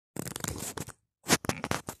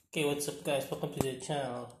Okay, what's up guys? Welcome to the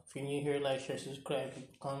channel. If you're new here, like, share, subscribe,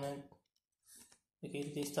 comment. Okay,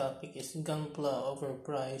 today's topic is Gunpla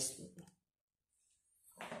overpriced.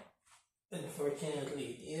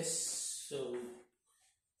 Unfortunately it is. So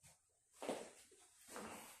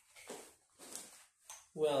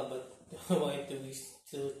well, but why do we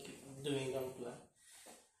still keep doing Gunpla?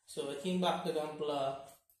 So I came back to Gunpla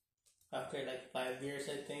after like 5 years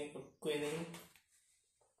I think of quitting.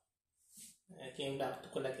 I came back to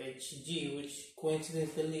collect HG, which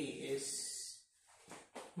coincidentally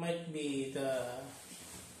might be the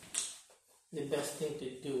best thing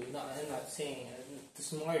to do. I'm not saying the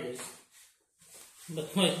smartest,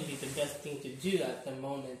 but might be the best thing to do at the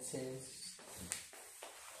moment since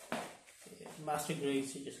master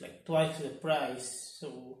grades are just like twice the price.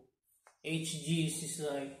 So HGs is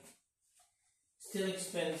like still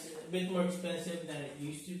expensive, a bit more expensive than it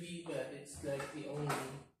used to be, but it's like the only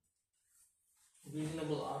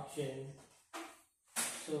reasonable option.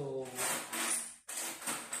 So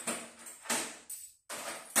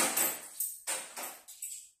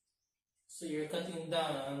you're cutting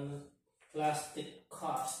down on plastic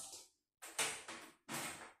cost to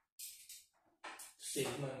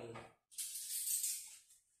save money.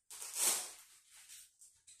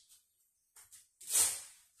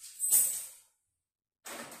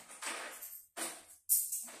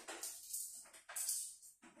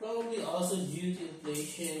 Probably also due to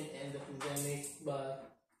inflation and the pandemic,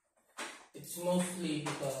 but it's mostly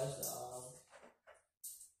because of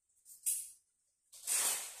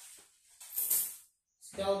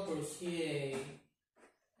scalpers. Yay!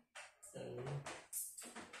 I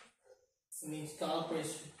mean,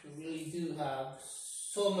 scalpers really do have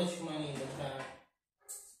so much money in the bank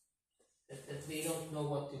that they don't know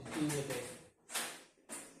what to do with it.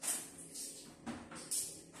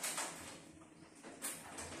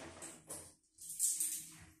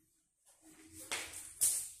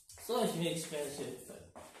 So it's really expensive,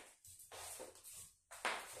 but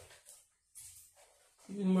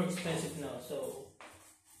even more expensive now. So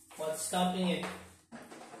what's stopping it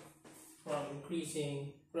from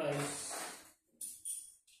increasing price?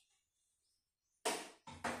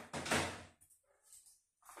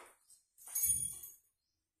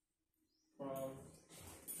 From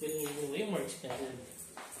getting even way more expensive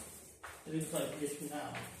 3 to 5 years from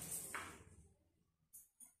now.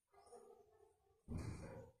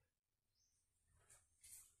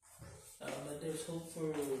 But there's hope for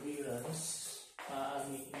reruns.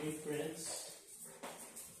 Reprints.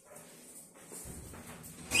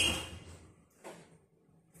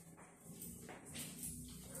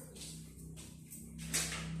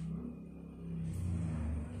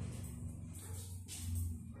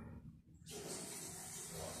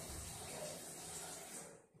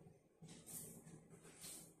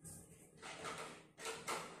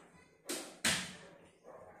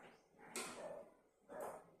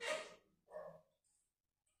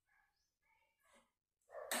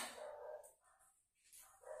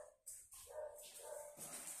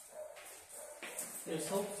 There's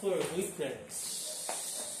hope for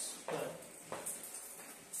reprints, but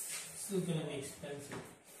it's still gonna be expensive.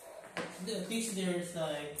 At least there's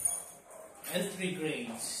like entry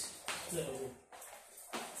grades, so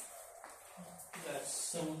that's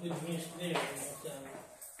some good news there. But,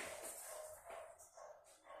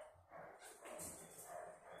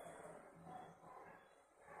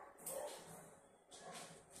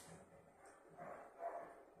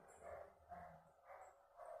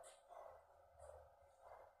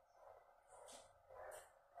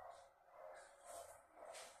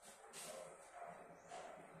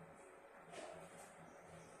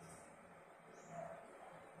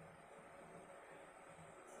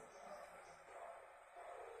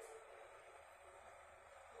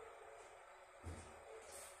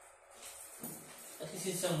 at least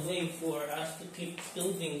it's some way for us to keep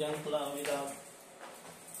building Gunpla with a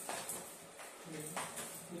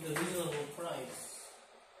reasonable price.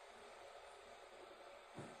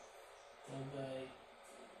 But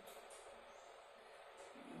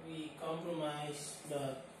we compromise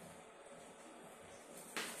the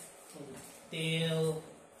detail,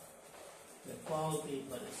 the quality,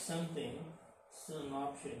 but it's something, still an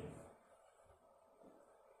option.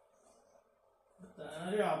 But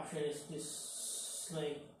another option is just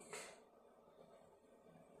like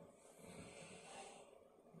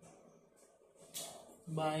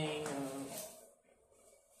buying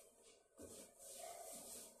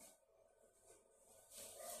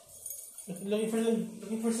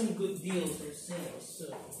looking for some good deals or sales.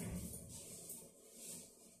 So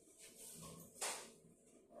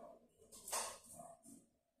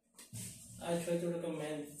I try to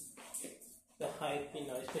recommend the hype, you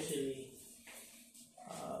know, especially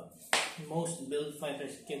most build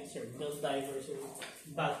fighters kits or build divers or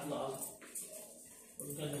backlog.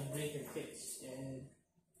 We're gonna break your kits and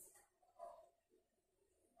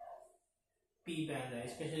P Bandai,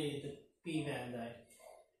 especially the P Bandai.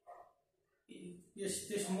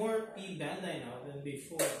 There's more P Bandai now than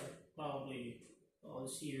before. Probably all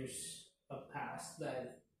these years have passed,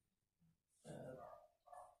 but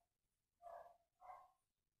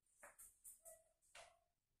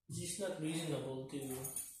it's just not reasonable to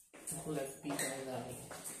collect P Bandai.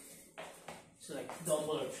 It's like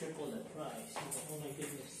double or triple the price. Oh my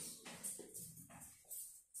goodness.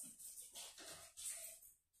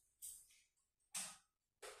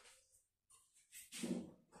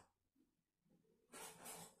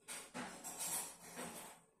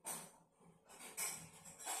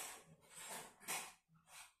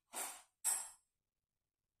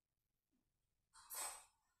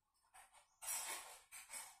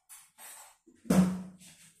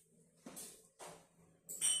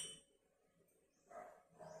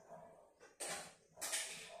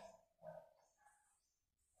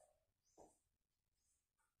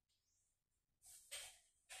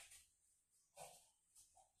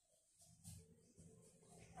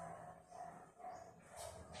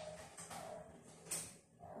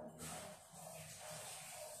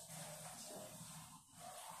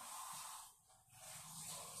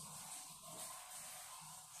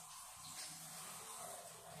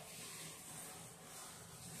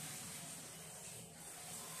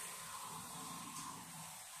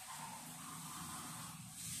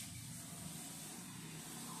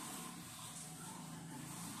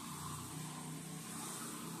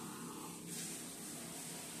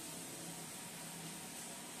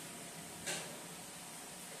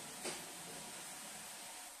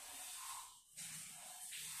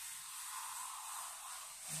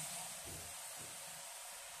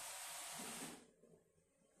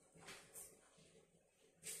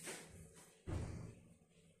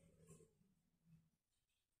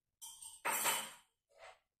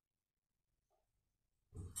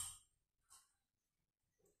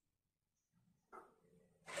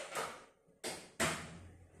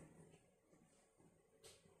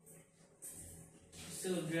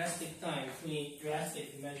 Still drastic times, we need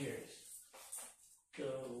drastic measures.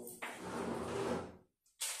 So,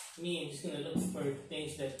 me, I'm just gonna look for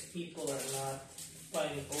things that people are not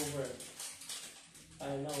fighting over. I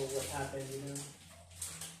don't know what happened, you know.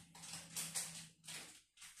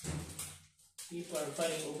 People are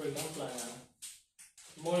fighting over Gunpla now,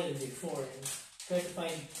 more than before. And try to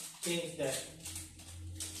find things that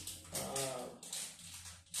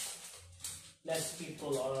less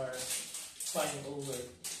people are fighting over.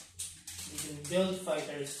 You can build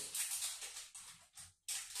fighters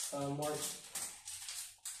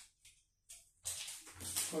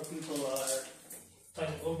more people are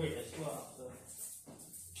fighting over it as well.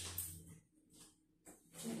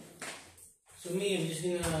 So me, I'm just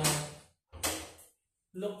gonna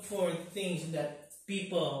look for things that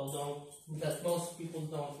most people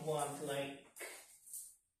don't want, like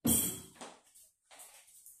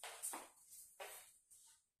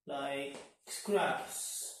scraps.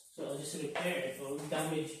 So I'll just repair it, or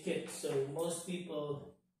damaged kits. So most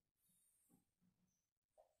people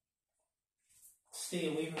stay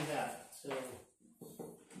away from that. So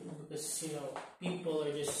because, you know, people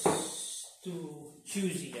are just too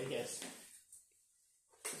choosy, I guess.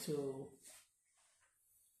 So,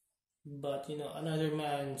 but you know, another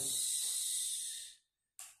man's,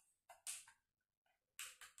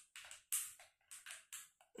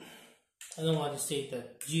 I don't want to say the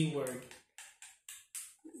G word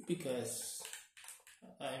because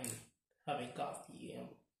I'm having coffee and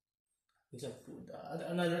with some food.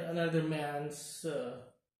 Another man's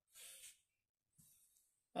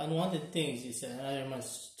unwanted things is another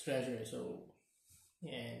man's treasure. So,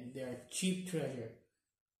 and they are cheap treasure.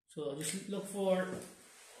 So just look for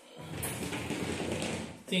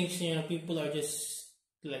things, you know, people are just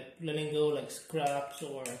like letting go, like scraps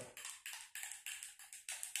or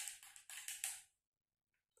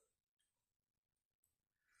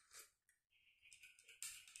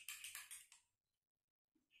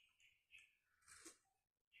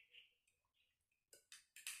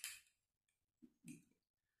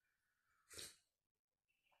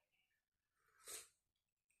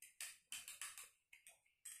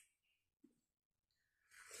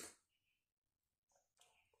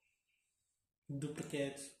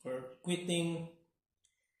duplicates or quitting.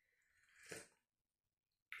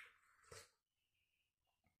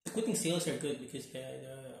 The quitting sales are good because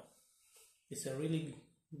it's a really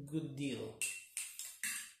good deal.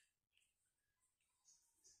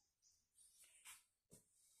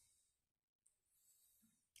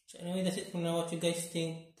 So anyway, that's it for now. What you guys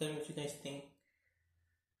think? Tell me what you guys think.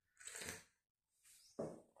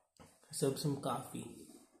 Let's have some coffee.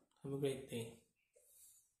 Have a great day.